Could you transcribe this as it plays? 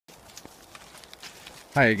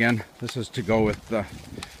Hi again. This is to go with the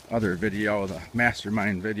other video, the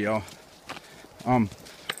MasterMind video. Now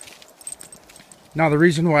the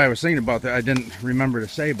reason why I was thinking about that, I didn't remember to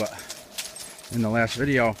say, but in the last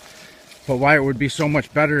video, but why it would be so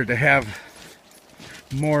much better to have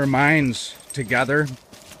more minds together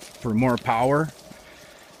for more power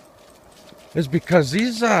is because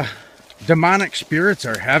these demonic spirits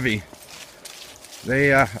are heavy.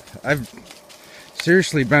 I've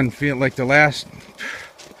seriously been feeling like the last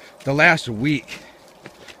week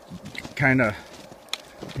kind of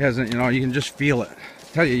hasn't, you can just feel it. I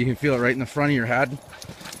tell you, you can feel it right in the front of your head.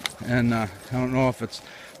 And I don't know if it's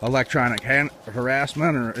electronic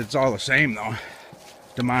harassment or it's all the same though.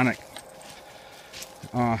 Demonic.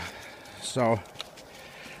 So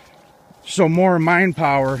more mind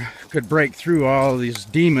power could break through all these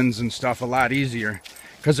demons and stuff a lot easier,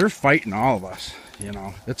 because they're fighting all of us.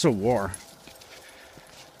 It's a war.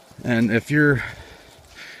 And if you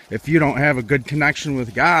don't have a good connection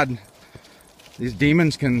with God, these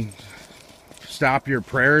demons can stop your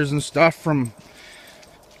prayers and stuff from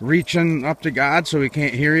reaching up to God, so He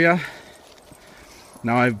can't hear you.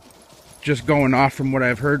 Now, I've just going off from what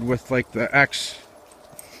I've heard with like the ex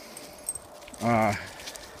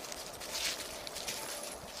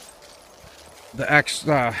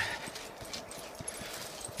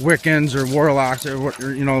Wiccans or warlocks, or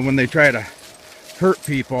when they try to hurt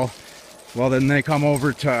people, well, then they come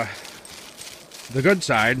over to the good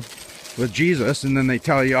side with Jesus, and then they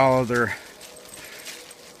tell you all of their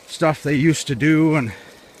stuff they used to do and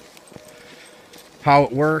how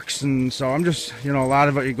it works. And so I'm just, a lot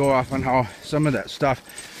of it, you go off on how some of that stuff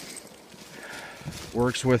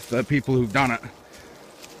works with the people who've done it.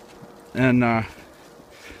 And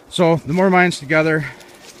so the more minds together,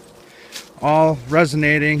 all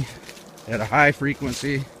resonating at a high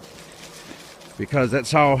frequency, because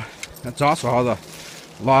that's also how the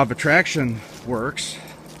law of attraction works.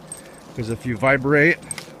 Because if you vibrate,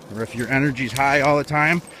 or if your energy's high all the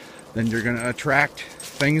time, then you're going to attract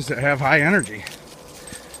things that have high energy.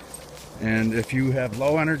 And if you have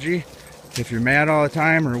low energy, if you're mad all the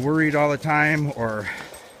time, or worried all the time, or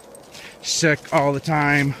sick all the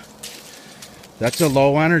time, that's a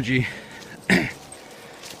low energy.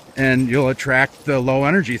 And you'll attract the low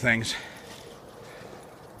energy things.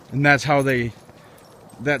 And that's how the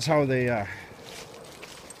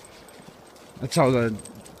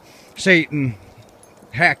Satan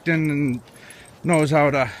hacked in and knows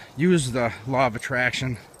how to use the law of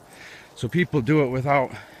attraction. So people do it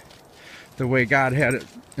without the way God had it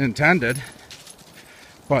intended.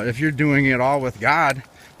 But if you're doing it all with God,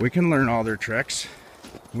 we can learn all their tricks.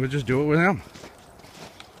 We'll just do it with Him.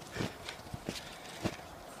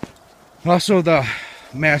 Also, the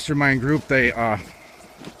MasterMind group,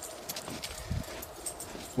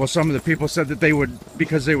 some of the people said that they would,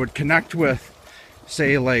 because they would connect with,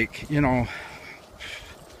 say, like,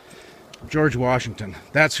 George Washington.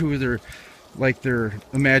 That's who their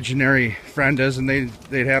imaginary friend is, and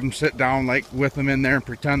they'd have them sit down like with them in there and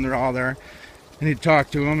pretend they're all there, and he'd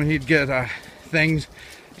talk to them, and he'd get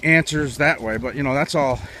answers that way. But that's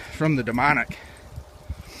all from the demonic.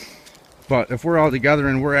 But if we're all together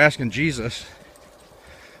and we're asking Jesus,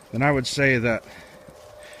 then I would say that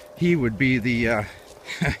He would be the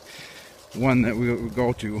one that we would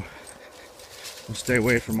go to. We'll stay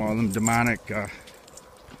away from all them demonic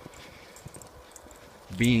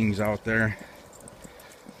beings out there.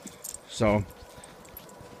 So,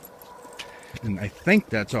 and I think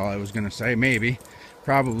that's all I was going to say. Maybe,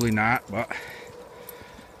 probably not, but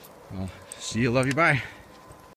see you, love you, bye.